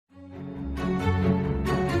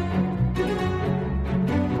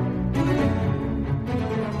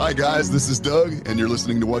Hi, guys. This is Doug, and you're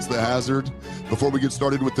listening to What's the Hazard? Before we get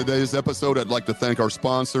started with today's episode, I'd like to thank our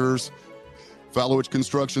sponsors, Fallowich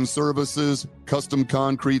Construction Services, Custom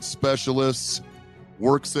Concrete Specialists,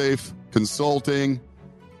 WorkSafe Consulting,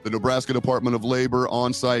 the Nebraska Department of Labor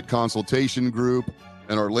On-Site Consultation Group,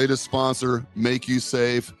 and our latest sponsor, Make You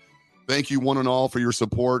Safe. Thank you, one and all, for your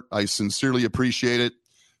support. I sincerely appreciate it.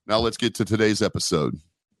 Now let's get to today's episode.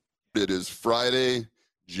 It is Friday,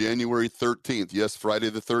 January 13th. Yes, Friday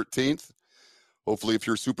the 13th. Hopefully, if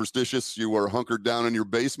you're superstitious, you are hunkered down in your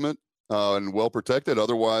basement and well protected.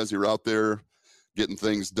 Otherwise, you're out there getting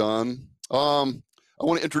things done. I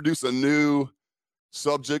want to introduce a new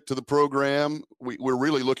subject to the program. We're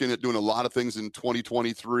really looking at doing a lot of things in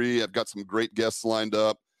 2023. I've got some great guests lined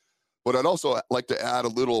up, but I'd also like to add a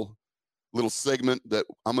little segment that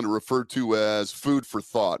I'm going to refer to as food for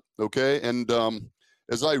thought. Okay. And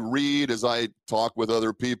as I read, as I talk with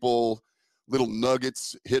other people, little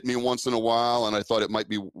nuggets hit me once in a while, and I thought it might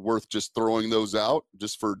be worth just throwing those out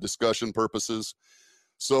just for discussion purposes.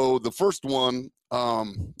 So the first one, I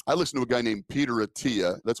listen to a guy named Peter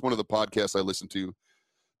Attia. That's one of the podcasts I listen to.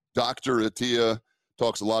 Dr. Attia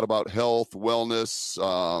talks a lot about health, wellness,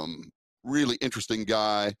 really interesting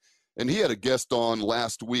guy. And he had a guest on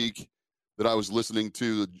last week that I was listening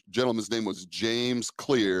to. The gentleman's name was James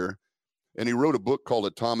Clear, and he wrote a book called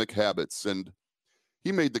Atomic Habits. And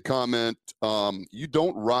he made the comment, you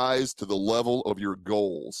don't rise to the level of your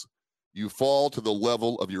goals. You fall to the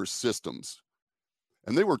level of your systems.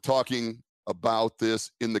 And they were talking about this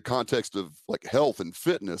in the context of like health and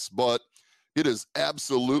fitness, but it is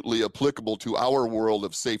absolutely applicable to our world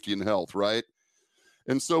of safety and health, right?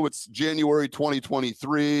 And so it's January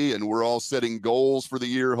 2023, and we're all setting goals for the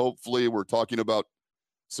year. Hopefully, we're talking about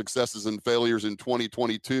successes and failures in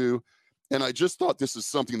 2022. And I just thought this is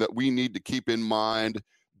something that we need to keep in mind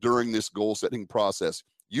during this goal setting process.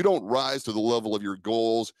 You don't rise to the level of your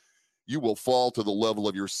goals. You will fall to the level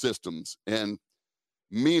of your systems. And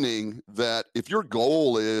meaning that if your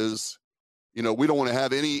goal is, we don't want to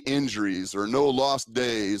have any injuries or no lost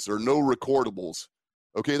days or no recordables.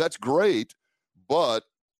 Okay, that's great. But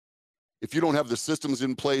if you don't have the systems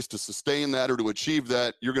in place to sustain that or to achieve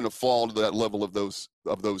that, you're going to fall to that level of those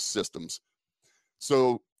systems.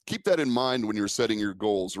 So keep that in mind when you're setting your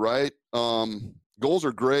goals, right? Goals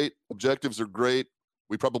are great. Objectives are great.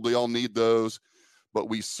 We probably all need those, but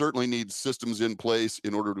we certainly need systems in place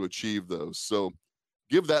in order to achieve those. So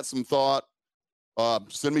give that some thought.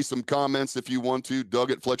 Send me some comments if you want to,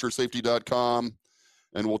 Doug@FletcherSafety.com,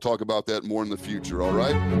 and we'll talk about that more in the future, all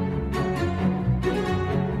right?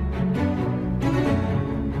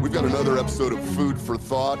 We've got another episode of Food for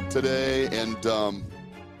Thought today, and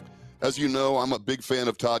as you know, I'm a big fan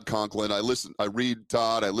of Todd Conklin. I read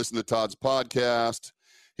Todd. I listen to Todd's podcast.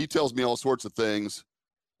 He tells me all sorts of things.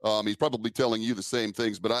 He's probably telling you the same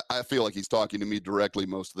things, but I feel like he's talking to me directly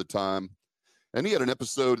most of the time. And he had an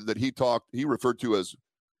episode that he referred to as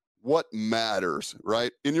what matters,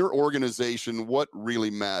 right? In your organization, what really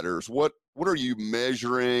matters? What are you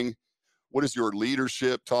measuring? What is your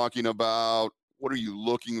leadership talking about? What are you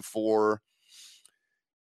looking for?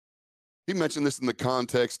 He mentioned this in the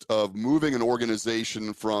context of moving an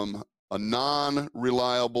organization from a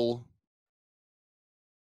non-reliable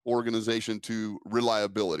organization to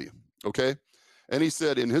reliability, okay? And he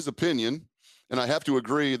said, in his opinion, and I have to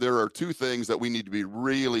agree, there are two things that we need to be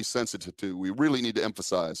really sensitive to. We really need to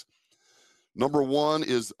emphasize. Number one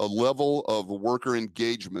is a level of worker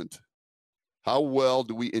engagement. How well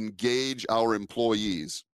do we engage our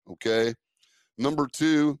employees, okay? Number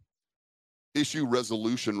two, issue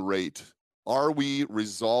resolution rate. Are we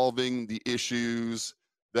resolving the issues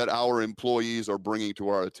that our employees are bringing to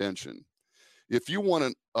our attention? If you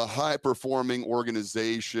want a high-performing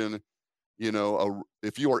organization,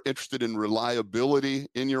 if you are interested in reliability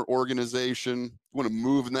in your organization, you want to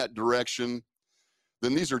move in that direction,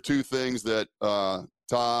 then these are two things that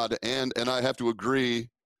Todd and I have to agree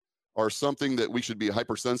are something that we should be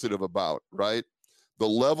hypersensitive about, right? The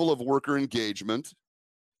level of worker engagement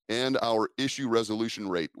and our issue resolution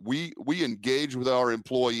rate. We engage with our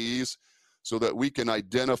employees so that we can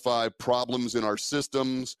identify problems in our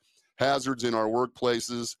systems, hazards in our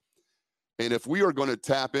workplaces. And if we are going to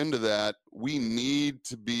tap into that, we need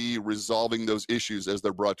to be resolving those issues as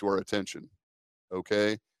they're brought to our attention,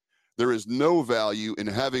 okay? There is no value in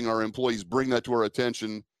having our employees bring that to our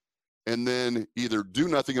attention and then either do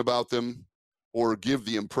nothing about them or give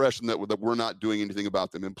the impression that we're not doing anything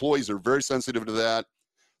about them. Employees are very sensitive to that.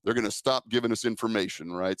 They're going to stop giving us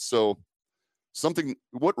information, right? So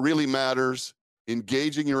what really matters,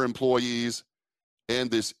 engaging your employees and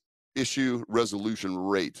this issue resolution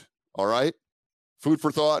rate, all right? Food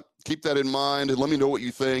for thought. Keep that in mind and let me know what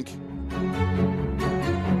you think.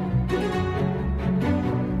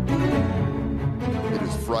 It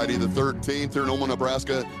is Friday the 13th here in Omaha,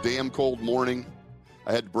 Nebraska. Damn cold morning.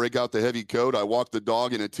 I had to break out the heavy coat. I walked the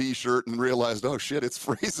dog in a t-shirt and realized, oh shit, it's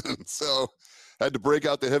freezing. So I had to break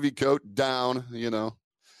out the heavy coat down,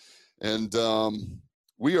 And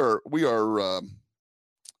we are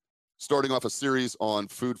starting off a series on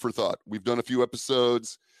food for thought. We've done a few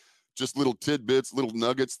episodes, just little tidbits, little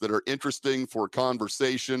nuggets that are interesting for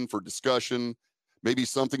conversation, for discussion, maybe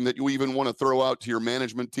something that you even want to throw out to your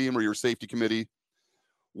management team or your safety committee.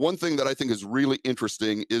 One thing that I think is really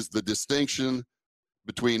interesting is the distinction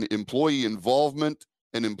between employee involvement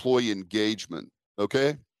and employee engagement,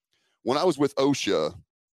 okay? When I was with OSHA,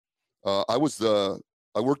 I worked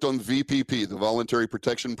on VPP, the Voluntary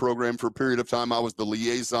Protection Program, for a period of time. I was the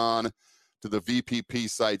liaison to the VPP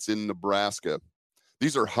sites in Nebraska.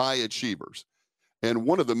 These are high achievers. And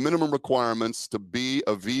one of the minimum requirements to be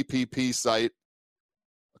a VPP site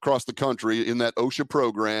across the country in that OSHA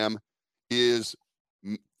program is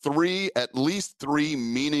at least three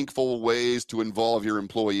meaningful ways to involve your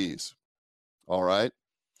employees. All right.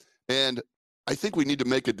 And I think we need to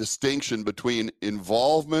make a distinction between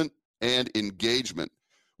involvement and engagement.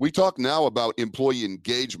 We talk now about employee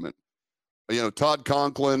engagement. Todd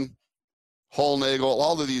Conklin, Hall Nagel,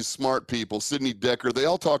 all of these smart people, Sidney Decker, they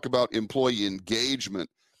all talk about employee engagement.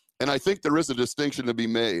 And I think there is a distinction to be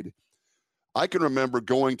made. I can remember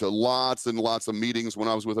going to lots and lots of meetings when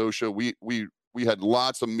I was with OSHA. We had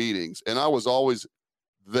lots of meetings, and I was always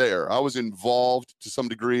there. I was involved to some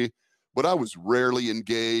degree, but I was rarely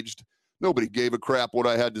engaged. Nobody gave a crap what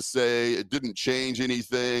I had to say. It didn't change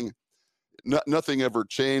anything. Nothing ever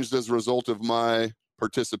changed as a result of my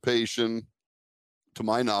participation, to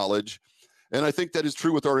my knowledge. And I think that is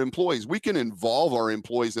true with our employees. We can involve our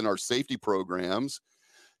employees in our safety programs.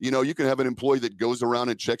 You can have an employee that goes around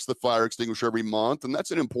and checks the fire extinguisher every month, and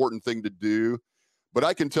that's an important thing to do. But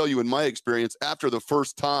I can tell you in my experience, after the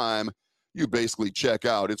first time, you basically check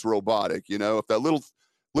out. It's robotic. If that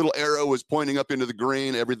little arrow is pointing up into the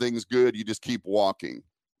green, everything's good. You just keep walking.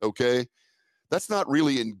 Okay. That's not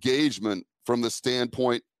really engagement from the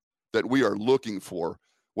standpoint that we are looking for.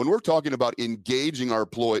 When we're talking about engaging our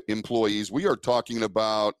employees, we are talking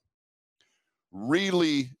about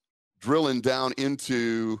really drilling down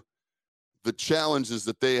into the challenges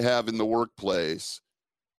that they have in the workplace,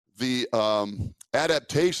 the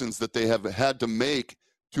adaptations that they have had to make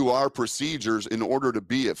to our procedures in order to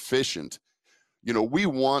be efficient. We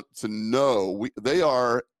want to know they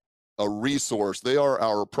are a resource. They are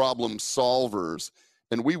our problem solvers,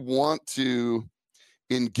 and we want to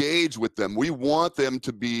engage with them. We want them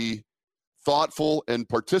to be thoughtful and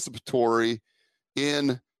participatory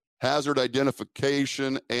in hazard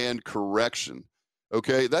identification and correction.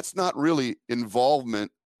 Okay, that's not really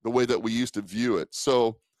involvement the way that we used to view it.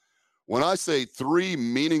 So when I say three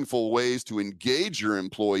meaningful ways to engage your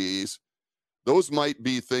employees, those might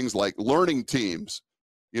be things like learning teams.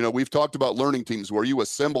 We've talked about learning teams where you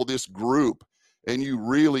assemble this group and you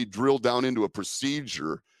really drill down into a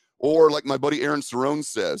procedure. Or like my buddy Aaron Cerrone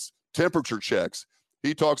says, temperature checks.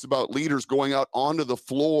 He talks about leaders going out onto the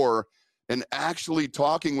floor and actually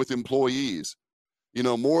talking with employees,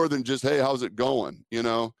 more than just, hey, how's it going?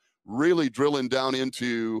 Really drilling down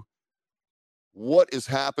into what is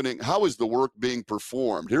happening. How is the work being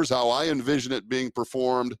performed? Here's how I envision it being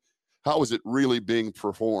performed. How is it really being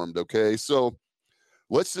performed? Okay, so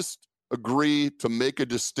let's just agree to make a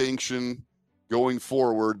distinction going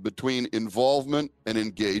forward between involvement and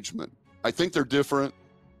engagement. I think they're different.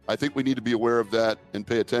 I think we need to be aware of that and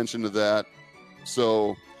pay attention to that.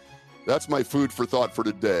 So that's my food for thought for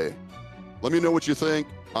today. Let me know what you think.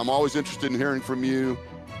 I'm always interested in hearing from you.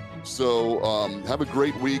 So have a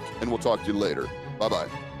great week, and we'll talk to you later. Bye-bye.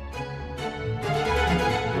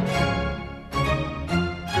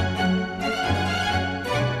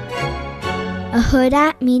 A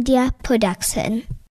Huda Media Production.